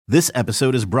This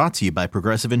episode is brought to you by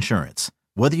Progressive Insurance.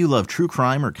 Whether you love true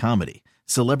crime or comedy,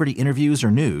 celebrity interviews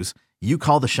or news, you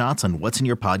call the shots on what's in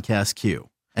your podcast queue.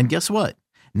 And guess what?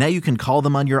 Now you can call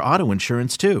them on your auto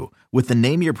insurance too with the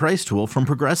Name Your Price tool from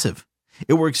Progressive.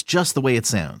 It works just the way it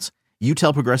sounds. You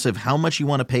tell Progressive how much you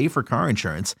want to pay for car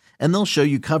insurance, and they'll show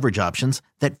you coverage options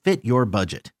that fit your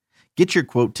budget. Get your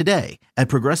quote today at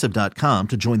Progressive.com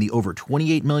to join the over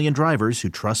 28 million drivers who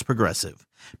trust Progressive.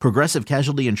 Progressive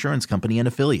Casualty Insurance Company and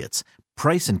Affiliates.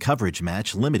 Price and coverage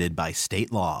match limited by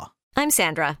state law. I'm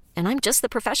Sandra, and I'm just the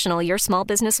professional your small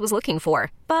business was looking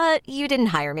for. But you didn't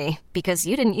hire me because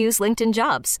you didn't use LinkedIn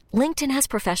Jobs. LinkedIn has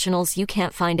professionals you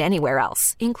can't find anywhere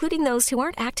else, including those who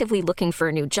aren't actively looking for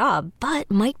a new job, but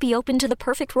might be open to the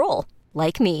perfect role,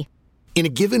 like me. In a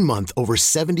given month, over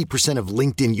 70% of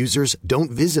LinkedIn users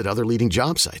don't visit other leading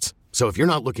job sites. So if you're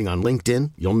not looking on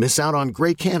LinkedIn, you'll miss out on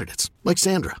great candidates like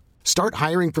Sandra. Start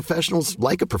hiring professionals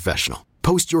like a professional.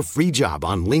 Post your free job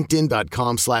on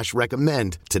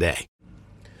linkedin.com/recommend today.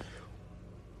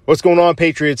 What's going on,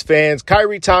 Patriots fans?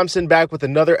 Kyrie Thompson back with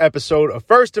another episode of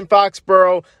First in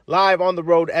Foxborough, live on the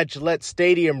road at Gillette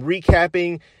Stadium,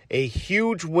 recapping a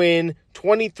huge win,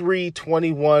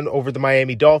 23-21 over the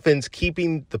Miami Dolphins,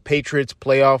 keeping the Patriots'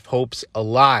 playoff hopes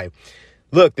alive.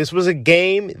 Look, this was a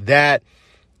game that,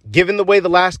 given the way the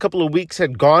last couple of weeks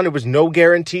had gone, it was no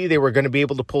guarantee they were going to be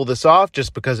able to pull this off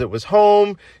just because it was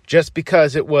home, just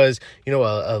because it was,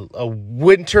 a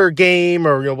winter game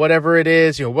or, whatever it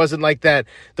is. It wasn't like that,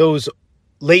 those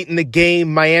late in the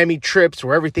game Miami trips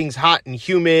where everything's hot and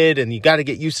humid and you got to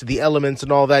get used to the elements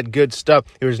and all that good stuff.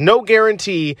 There was no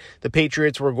guarantee the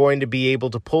Patriots were going to be able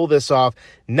to pull this off,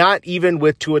 not even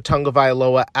with Tua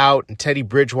Tagovailoa out and Teddy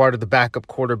Bridgewater, the backup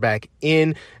quarterback,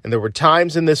 in. And there were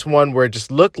times in this one where it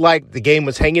just looked like the game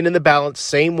was hanging in the balance,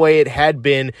 same way it had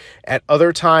been at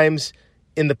other times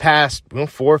in the past 4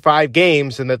 or 5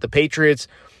 games, and that the Patriots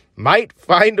might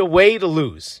find a way to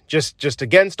lose, just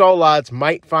against all odds,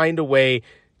 might find a way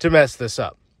to mess this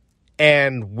up.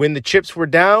 And when the chips were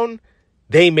down,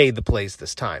 they made the plays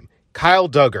this time. Kyle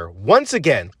Dugger, once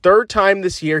again, third time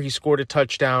this year he scored a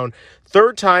touchdown.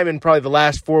 Third time in probably the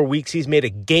last 4 weeks he's made a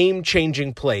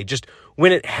game-changing play, just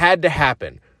when it had to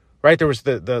happen. Right, there was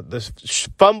the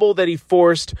fumble that he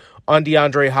forced on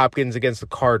DeAndre Hopkins against the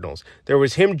Cardinals. There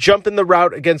was him jumping the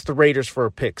route against the Raiders for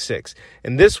a pick six.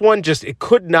 And this one, it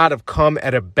could not have come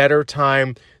at a better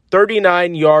time.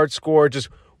 39-yard score, just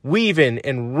weaving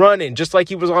and running, just like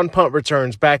he was on punt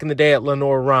returns back in the day at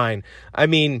Lenoir-Rhyne. I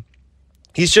mean,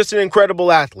 he's just an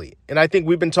incredible athlete. And I think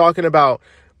we've been talking about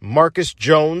Marcus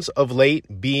Jones of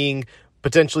late being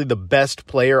potentially the best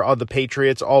player on the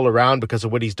Patriots all around because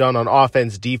of what he's done on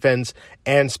offense, defense,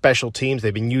 and special teams.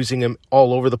 They've been using him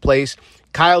all over the place.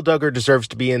 Kyle Dugger deserves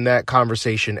to be in that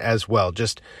conversation as well.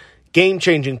 Just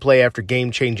game-changing play after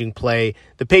game-changing play.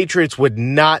 The Patriots would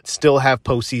not still have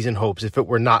postseason hopes if it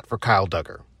were not for Kyle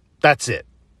Dugger. That's it.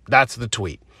 That's the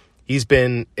tweet. He's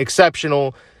been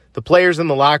exceptional. The players in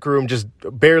the locker room just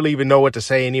barely even know what to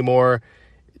say anymore.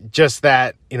 Just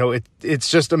that, it's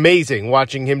just amazing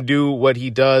watching him do what he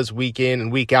does week in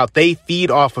and week out. They feed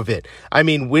off of it. I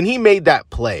mean, when he made that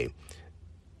play,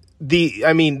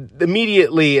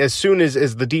 immediately as soon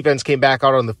as the defense came back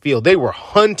out on the field, they were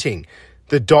hunting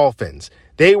the Dolphins.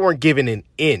 They weren't given an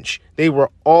inch. They were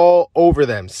all over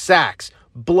them. Sacks,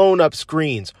 blown up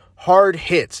screens, hard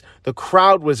hits. The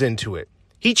crowd was into it.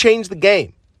 He changed the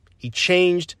game. He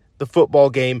changed the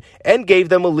football game and gave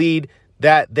them a lead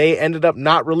that they ended up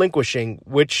not relinquishing,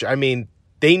 which,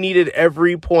 they needed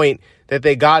every point that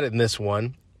they got in this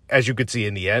one, as you could see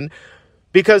in the end,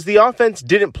 because the offense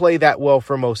didn't play that well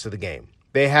for most of the game.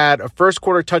 They had a first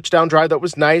quarter touchdown drive that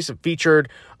was nice. It featured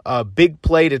a big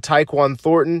play to Tyquan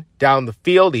Thornton down the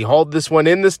field. He hauled this one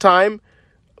in this time.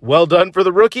 Well done for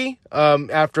the rookie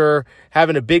after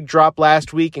having a big drop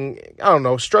last week and,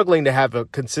 struggling to have a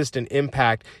consistent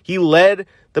impact. He led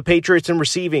the Patriots in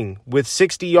receiving with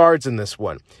 60 yards in this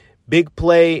one. Big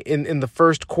play in the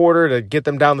first quarter to get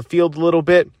them down the field a little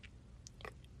bit.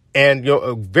 And,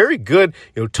 a very good,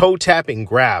 toe-tapping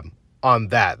grab on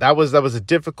that. That was a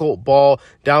difficult ball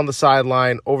down the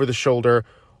sideline, over the shoulder,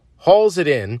 hauls it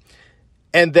in,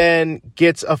 and then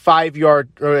gets a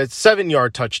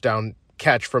 7-yard touchdown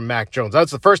catch from Mac Jones.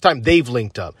 That's the first time they've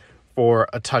linked up for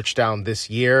a touchdown this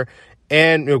year.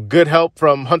 And good help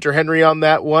from Hunter Henry on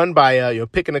that one by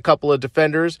picking a couple of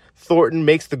defenders. Thornton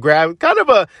makes the grab, kind of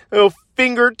a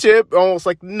fingertip, almost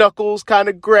like knuckles kind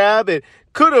of grab. It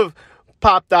could have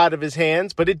popped out of his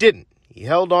hands, but it didn't. He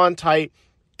held on tight.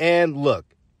 And look,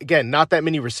 again, not that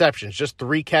many receptions, just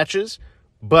 3 catches,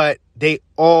 but they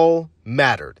all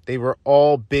mattered. They were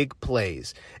all big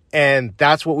plays. And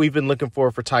that's what we've been looking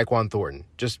for Tyquan Thornton.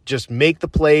 Just make the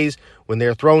plays when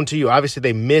they're thrown to you. Obviously,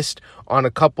 they missed on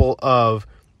a couple of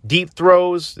deep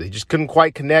throws. They just couldn't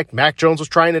quite connect. Mac Jones was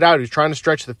trying it out. He was trying to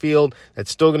stretch the field.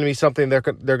 That's still going to be something they're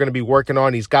going to be working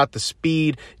on. He's got the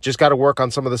speed. Just got to work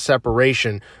on some of the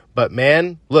separation. But,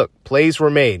 man, look, plays were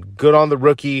made. Good on the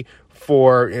rookie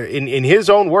for, in his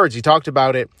own words, he talked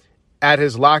about it at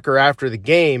his locker after the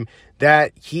game,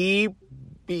 that he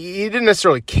didn't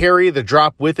necessarily carry the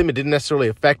drop with him. It didn't necessarily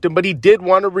affect him, but he did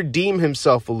want to redeem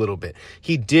himself a little bit.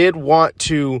 He did want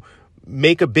to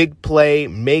make a big play,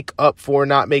 make up for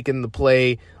not making the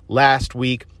play last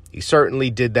week. He certainly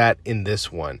did that in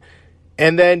this one.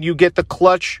 And then you get the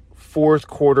clutch fourth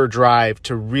quarter drive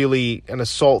to really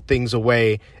assault things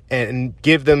away and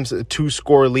give them a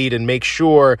 2-score lead and make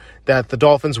sure that the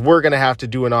Dolphins were going to have to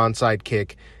do an onside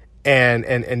kick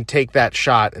and take that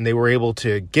shot, and they were able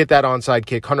to get that onside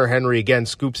kick. Hunter Henry again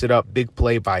scoops it up, big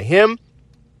play by him.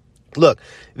 Look,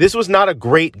 this was not a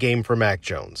great game for Mac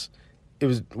Jones. It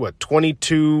was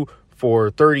 22 for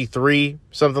 33,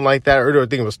 something like that, or I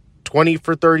think it was 20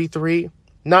 for 33.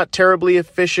 Not terribly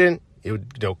efficient. It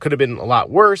could have been a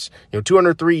lot worse.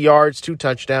 203 yards, 2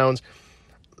 touchdowns.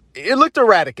 It looked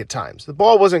erratic at times. The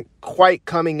ball wasn't quite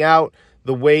coming out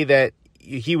the way that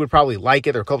he would probably like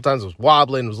it. There were a couple times it was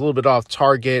wobbling, it was a little bit off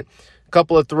target. A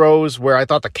couple of throws where I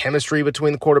thought the chemistry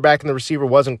between the quarterback and the receiver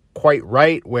wasn't quite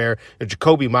right, where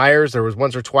Jakobi Meyers, there was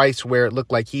once or twice where it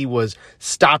looked like he was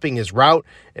stopping his route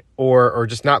or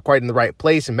just not quite in the right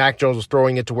place, and Mac Jones was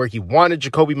throwing it to where he wanted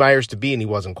Jakobi Meyers to be, and he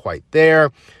wasn't quite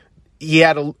there. He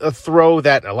had a throw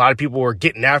that a lot of people were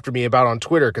getting after me about on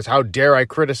Twitter, because how dare I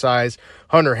criticize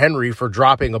Hunter Henry for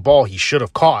dropping a ball he should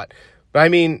have caught. But I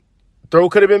mean, throw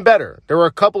could have been better. There were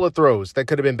a couple of throws that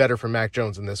could have been better for Mac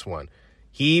Jones in this one.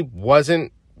 He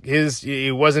wasn't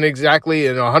exactly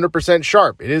 100%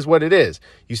 sharp. It is what it is.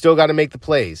 You still got to make the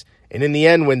plays. And in the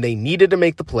end, when they needed to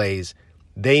make the plays,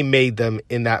 they made them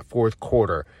in that fourth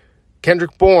quarter.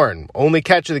 Kendrick Bourne, only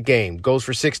catch of the game, goes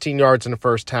for 16 yards in the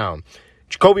first down.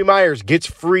 Jakobi Meyers gets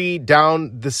free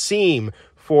down the seam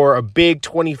for a big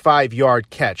 25-yard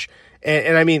catch.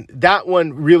 And I mean, that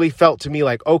one really felt to me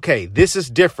like, okay, this is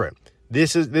different.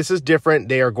 This is different.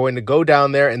 They are going to go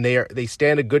down there and they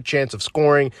stand a good chance of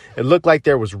scoring. It looked like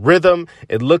there was rhythm.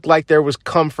 It looked like there was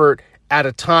comfort at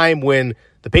a time when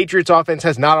the Patriots offense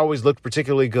has not always looked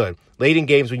particularly good. Late in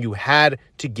games when you had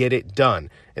to get it done.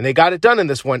 And they got it done in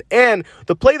this one. And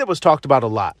the play that was talked about a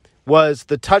lot was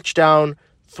the touchdown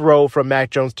throw from Mac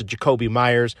Jones to Jakobi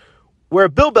Meyers, where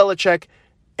Bill Belichick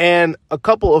and a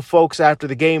couple of folks after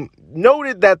the game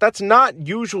noted that that's not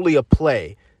usually a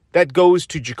play that goes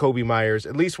to Jakobi Meyers,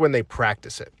 at least when they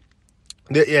practice it.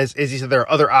 As he said, there are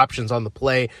other options on the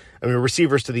play. I mean,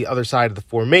 receivers to the other side of the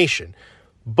formation.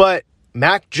 But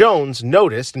Mac Jones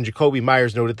noticed, and Jakobi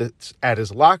Meyers noted this at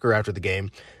his locker after the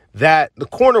game, that the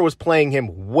corner was playing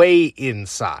him way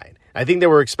inside. I think they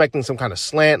were expecting some kind of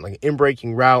slant, like an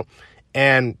in-breaking route,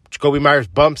 and Jakobi Meyers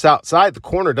bumps outside. The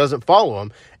corner doesn't follow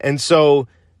him. And so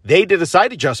they did a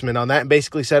side adjustment on that and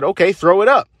basically said, okay, throw it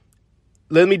up.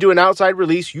 Let me do an outside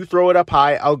release. You throw it up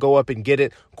high. I'll go up and get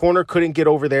it. Corner couldn't get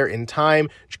over there in time.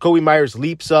 Jakobi Meyers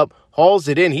leaps up, hauls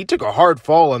it in. He took a hard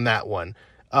fall on that one.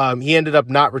 He ended up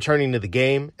not returning to the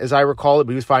game, as I recall it,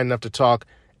 but he was fine enough to talk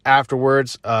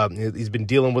afterwards. He's been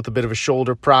dealing with a bit of a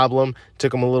shoulder problem.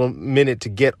 Took him a little minute to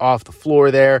get off the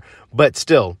floor there, but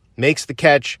still makes the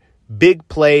catch. Big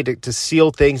play to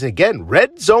seal things. Again,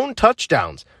 red zone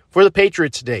touchdowns for the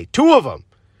Patriots today. 2 of them.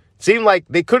 Seemed like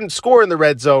they couldn't score in the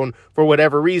red zone for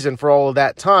whatever reason for all of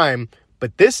that time,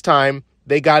 but this time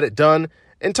they got it done.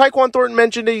 And Tyquan Thornton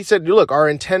mentioned it. He said, look, our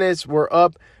antennas were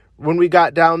up when we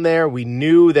got down there. We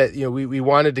knew that we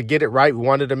wanted to get it right. We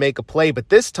wanted to make a play. But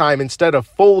this time, instead of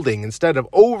folding, instead of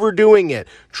overdoing it,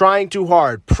 trying too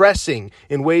hard, pressing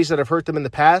in ways that have hurt them in the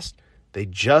past, they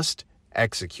just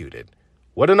executed.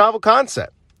 What a novel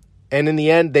concept. And in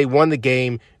the end, they won the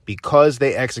game because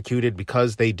they executed,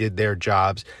 because they did their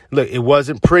jobs. Look, it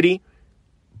wasn't pretty,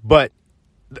 but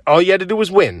all you had to do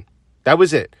was win. That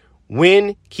was it.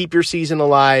 Win, keep your season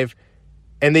alive,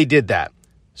 and they did that.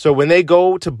 So when they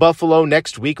go to Buffalo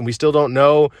next week, and we still don't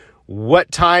know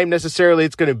what time necessarily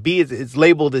it's going to be, it's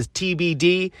labeled as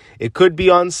TBD. It could be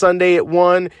on Sunday at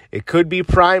 1. It could be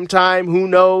prime time. Who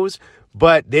knows?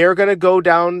 But they're going to go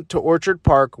down to Orchard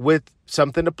Park with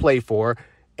something to play for.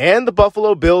 And the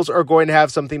Buffalo Bills are going to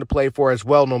have something to play for as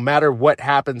well, no matter what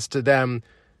happens to them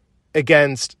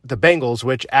against the Bengals,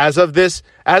 which as of this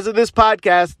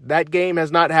podcast, that game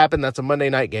has not happened. That's a Monday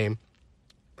night game.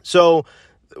 So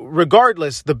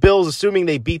regardless, the Bills, assuming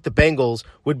they beat the Bengals,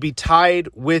 would be tied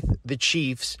with the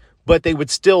Chiefs, but they would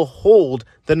still hold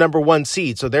the number 1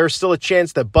 seed. So there's still a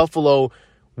chance that Buffalo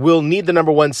will need the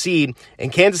number 1 seed,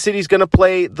 and Kansas City's going to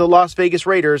play the Las Vegas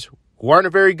Raiders, who aren't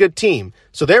a very good team.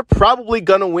 So they're probably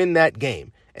going to win that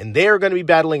game, and they're going to be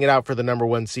battling it out for the number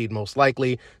 1 seed most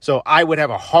likely. So I would have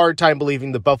a hard time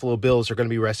believing the Buffalo Bills are going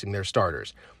to be resting their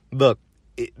starters. Look,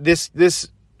 this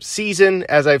season,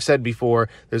 as I've said before,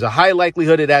 there's a high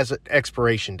likelihood it has an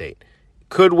expiration date.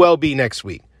 Could well be next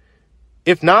week.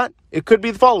 If not, it could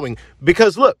be the following.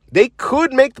 Because look, they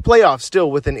could make the playoffs still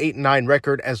with an 8-9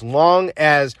 record as long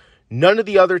as none of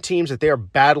the other teams that they are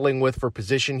battling with for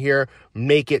position here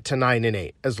make it to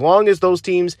 9-8. As long as those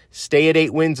teams stay at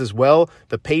 8 wins as well,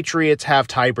 the Patriots have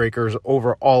tiebreakers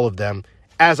over all of them,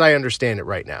 as I understand it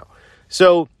right now.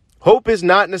 So hope is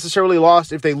not necessarily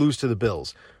lost if they lose to the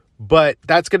Bills, but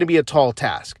that's going to be a tall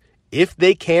task. If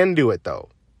they can do it, though,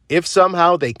 if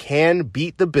somehow they can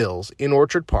beat the Bills in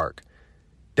Orchard Park,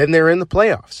 then they're in the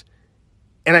playoffs.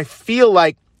 And I feel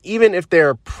like even if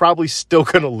they're probably still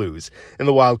going to lose in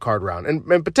the wild card round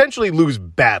and potentially lose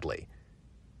badly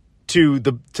to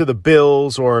the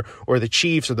Bills or the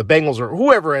Chiefs or the Bengals or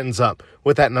whoever ends up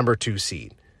with that number 2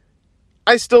 seed,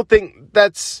 I still think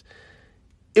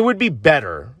it would be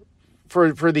better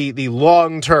for the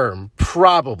long term,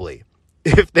 probably,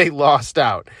 if they lost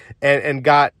out and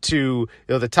got to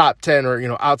the top 10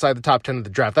 or outside the top 10 of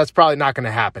the draft. That's probably not going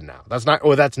to happen now. That's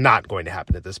not going to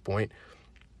happen at this point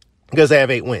because they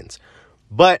have 8 wins.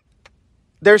 But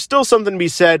there's still something to be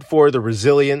said for the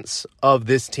resilience of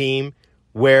this team,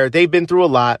 where they've been through a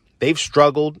lot. They've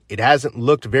struggled. It hasn't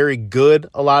looked very good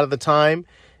a lot of the time,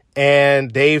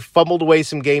 and they've fumbled away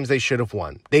some games they should have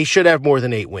won. They should have more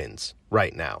than 8 wins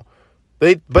right now,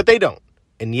 but they don't.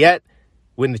 And yet,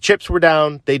 when the chips were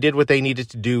down, they did what they needed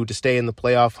to do to stay in the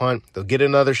playoff hunt. They'll get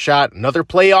another shot, another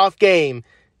playoff game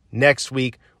next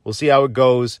week. We'll see how it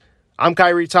goes. I'm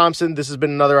Kyrie Thompson. This has been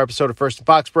another episode of First in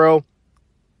Foxborough.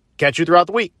 Catch you throughout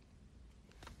the week.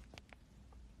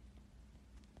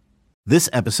 This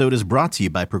episode is brought to you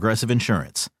by Progressive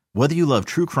Insurance. Whether you love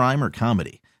true crime or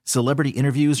comedy, celebrity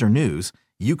interviews or news,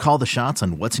 you call the shots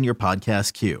on what's in your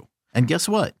podcast queue. And guess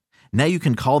what? Now you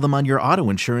can call them on your auto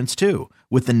insurance too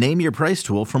with the Name Your Price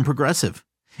tool from Progressive.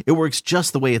 It works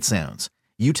just the way it sounds.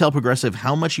 You tell Progressive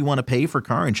how much you want to pay for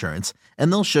car insurance,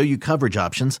 and they'll show you coverage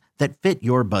options that fit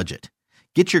your budget.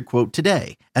 Get your quote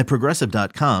today at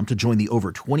Progressive.com to join the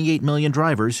over 28 million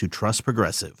drivers who trust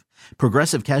Progressive.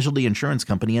 Progressive Casualty Insurance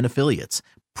Company and Affiliates.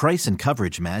 Price and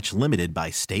coverage match limited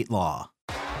by state law.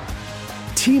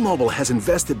 T-Mobile has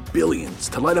invested billions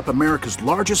to light up America's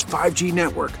largest 5G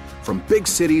network, from big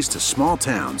cities to small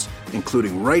towns,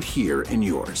 including right here in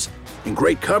yours. And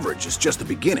great coverage is just the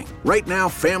beginning. Right now,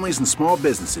 families and small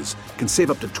businesses can save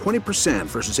up to 20%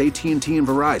 versus AT&T and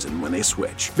Verizon when they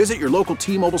switch. Visit your local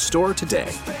T-Mobile store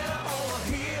today.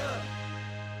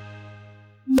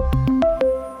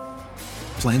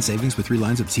 Plan savings with 3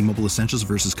 lines of T-Mobile Essentials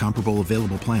versus comparable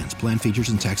available plans. Plan features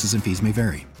and taxes and fees may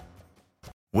vary.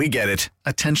 We get it.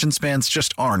 Attention spans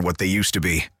just aren't what they used to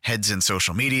be. Heads in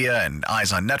social media and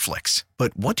eyes on Netflix.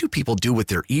 But what do people do with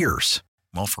their ears?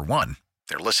 Well, for one,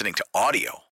 they're listening to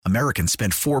audio. Americans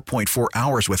spend 4.4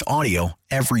 hours with audio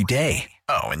every day.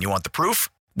 Oh, and you want the proof?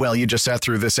 Well, you just sat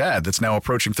through this ad that's now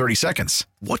approaching 30 seconds.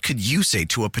 What could you say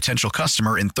to a potential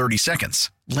customer in 30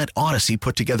 seconds? Let Odyssey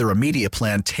put together a media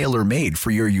plan tailor-made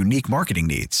for your unique marketing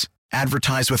needs.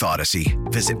 Advertise with Odyssey.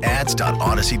 Visit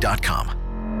ads.odyssey.com.